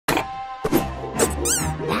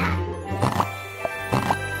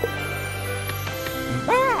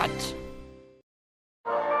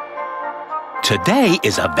Today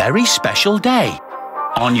is a very special day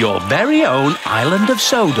on your very own Island of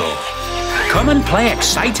Sodor. Come and play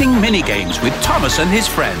exciting mini-games with Thomas and his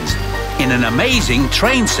friends in an amazing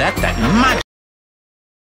train set that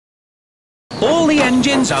All the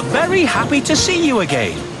engines are very happy to see you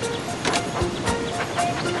again.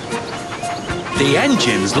 The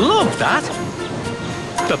engines love that.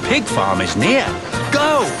 The pig farm is near.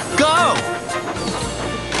 Go, go!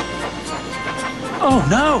 Oh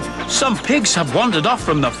no, some pigs have wandered off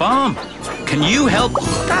from the farm. Can you help?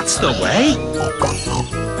 That's the way.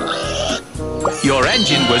 Your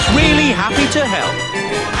engine was really happy to help.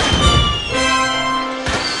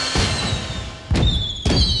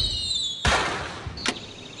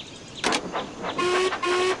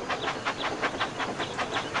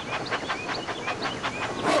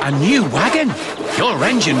 A new wagon. Your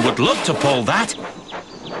engine would love to pull that.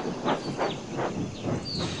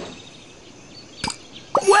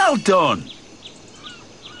 Well done!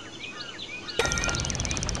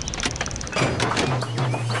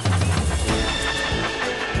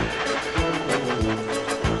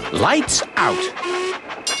 Lights out.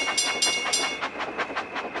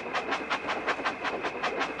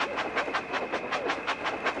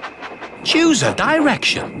 Choose a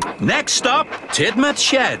direction. Next stop, Tidmouth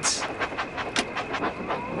Sheds.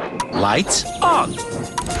 Lights on.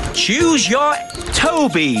 Choose your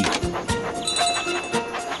TOBY.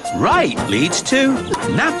 Right leads to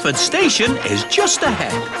Knapford Station is just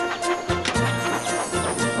ahead.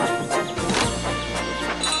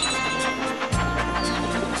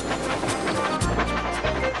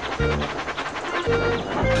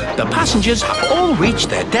 The passengers have all reached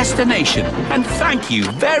their destination, and thank you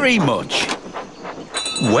very much.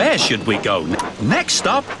 Where should we go? Next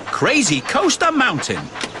stop, Crazy Coaster Mountain.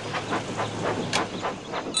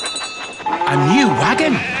 A new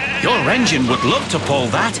wagon. Your engine would love to pull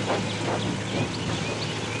that.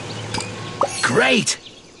 Great!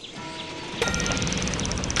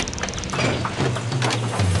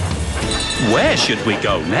 Where should we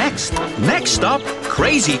go next? Next stop,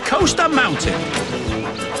 Crazy Coaster Mountain.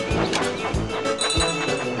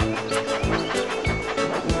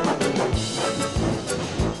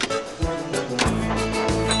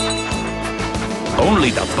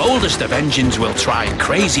 Only the boldest of engines will try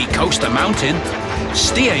Crazy Coaster Mountain.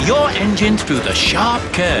 Steer your engine through the sharp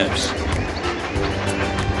curves.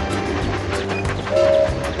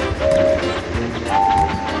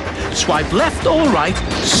 Swipe left or right.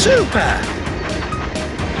 Super!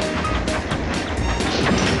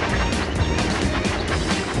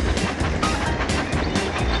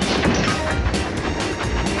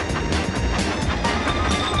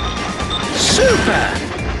 Super!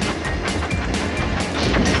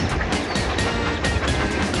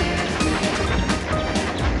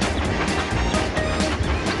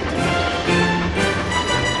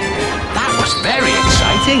 Very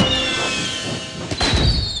exciting.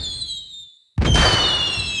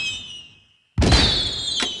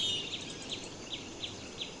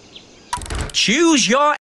 Choose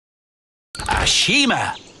your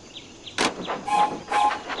Ashima.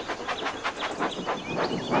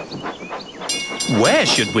 Where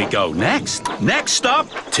should we go next? Next stop,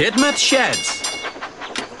 Tidmouth Sheds.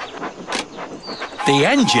 The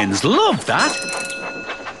engines love that.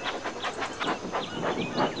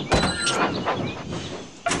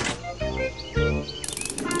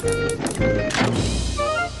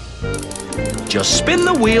 Just spin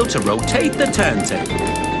the wheel to rotate the turntable.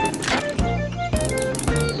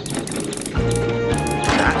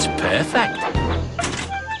 That's perfect.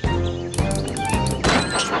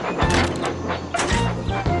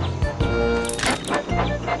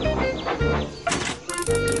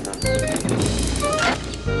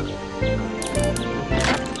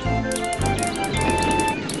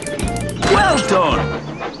 Well done!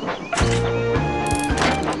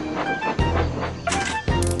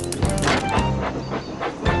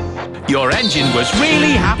 Your engine was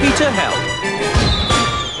really happy to help.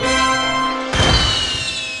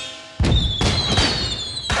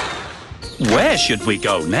 Where should we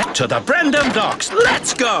go next? To the Brendam Docks.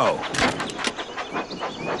 Let's go!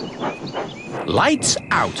 Lights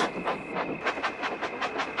out.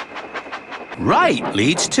 Right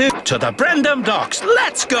leads to the Brendam Docks.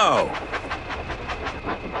 Let's go!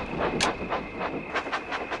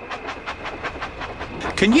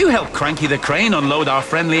 Can you help Cranky the Crane unload our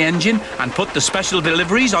friendly engine and put the special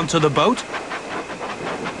deliveries onto the boat?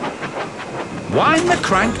 Wind the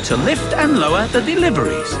crank to lift and lower the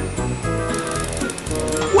deliveries.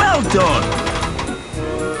 Well done!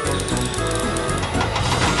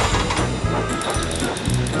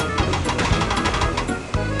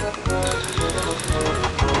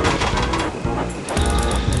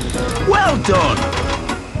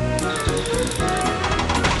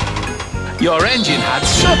 Your engine had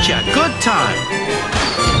such a good time.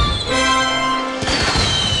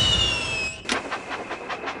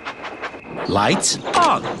 Lights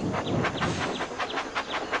on.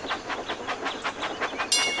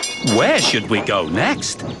 Where should we go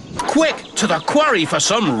next? Quick, to the quarry for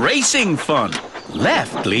some racing fun.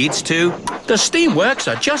 Left leads to... The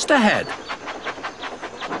steamworks are just ahead.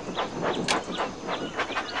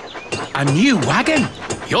 A new wagon.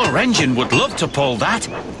 Your engine would love to pull that.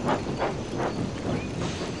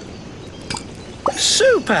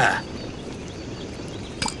 Super!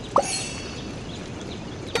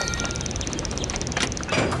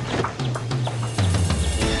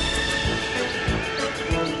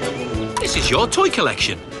 This is your toy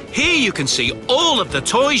collection. Here you can see all of the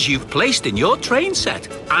toys you've placed in your train set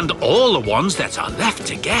and all the ones that are left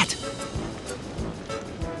to get.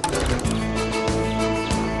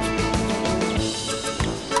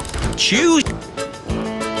 Choose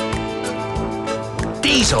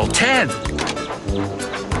Diesel 10.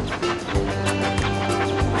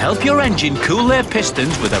 Help your engine cool their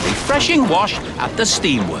pistons with a refreshing wash at the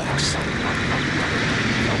steamworks.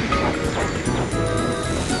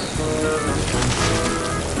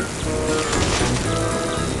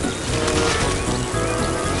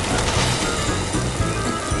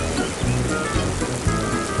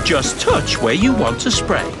 Just touch where you want to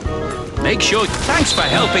spray. Make sure... Thanks for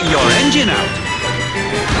helping your engine out.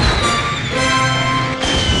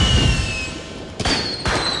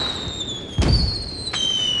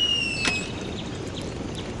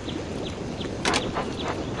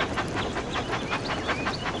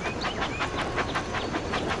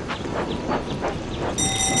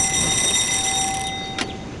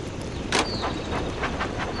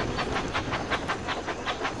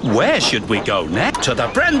 Where should we go next? To the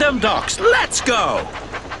Brendam Docks. Let's go!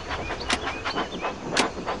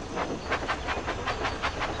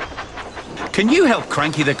 Can you help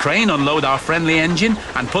Cranky the Crane unload our friendly engine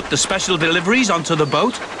and put the special deliveries onto the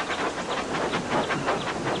boat?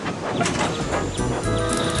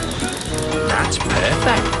 That's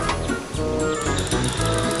perfect.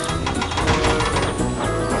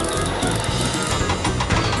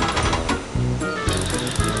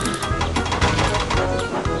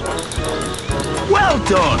 Well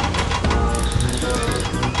done!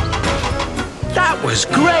 That was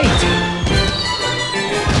great!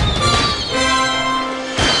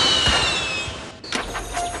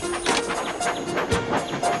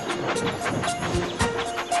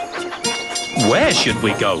 Where should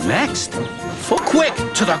we go next? Quick,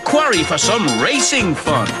 to the quarry for some racing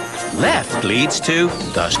fun. Left leads to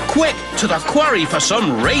the... Quick, to the quarry for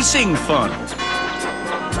some racing fun.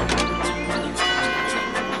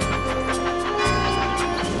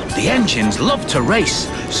 The engines love to race,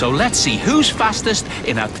 so let's see who's fastest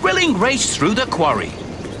in a thrilling race through the quarry.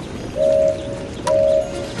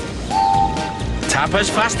 Tap as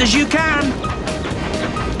fast as you can.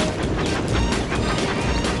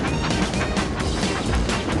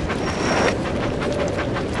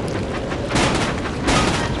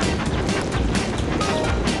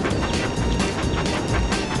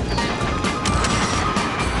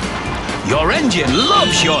 Your engine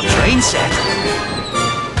loves your train set.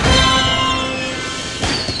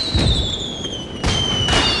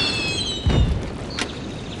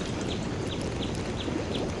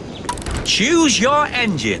 Choose your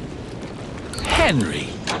engine. Henry.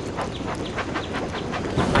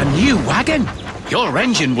 A new wagon. Your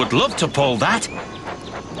engine would love to pull that.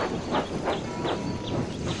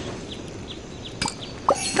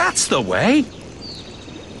 That's the way.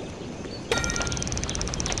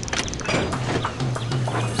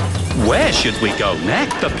 Where should we go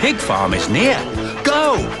next? The pig farm is near.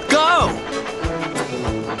 Go! Go!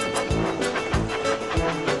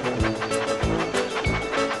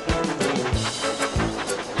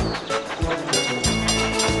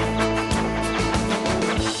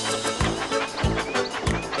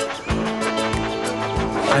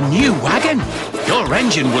 A new wagon? Your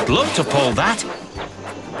engine would love to pull that.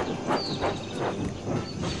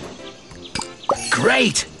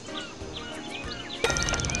 Great!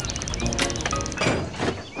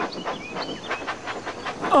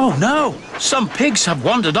 Oh no! Some pigs have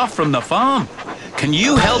wandered off from the farm. Can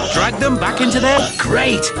you help drag them back into their...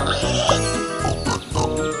 Great!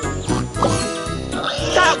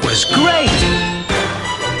 That was great!